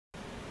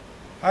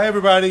Hi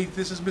everybody,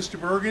 this is Mr.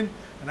 Bergen,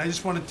 and I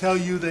just want to tell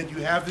you that you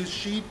have this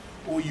sheet,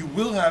 or you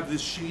will have this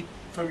sheet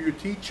from your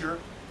teacher,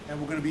 and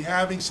we're going to be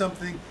having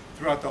something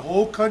throughout the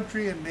whole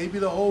country and maybe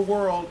the whole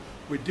world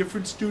where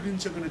different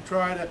students are going to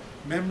try to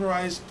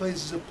memorize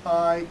places of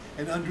pi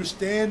and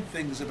understand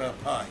things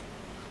about pi.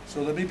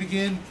 So let me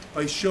begin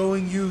by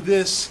showing you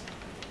this,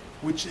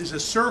 which is a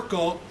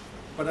circle,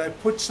 but I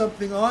put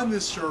something on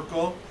this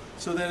circle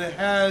so that it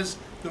has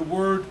the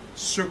word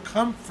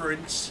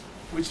circumference,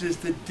 which is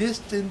the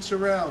distance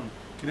around.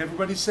 Can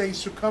everybody say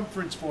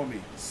circumference for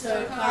me?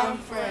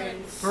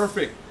 Circumference.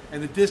 Perfect.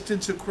 And the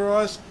distance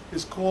across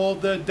is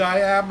called the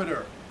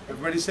diameter.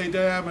 Everybody say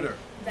diameter.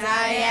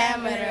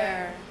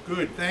 Diameter.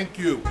 Good, thank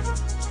you.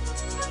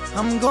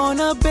 I'm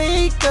gonna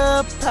bake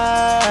a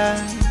pie.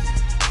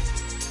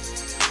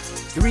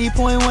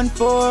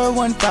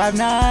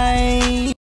 3.14159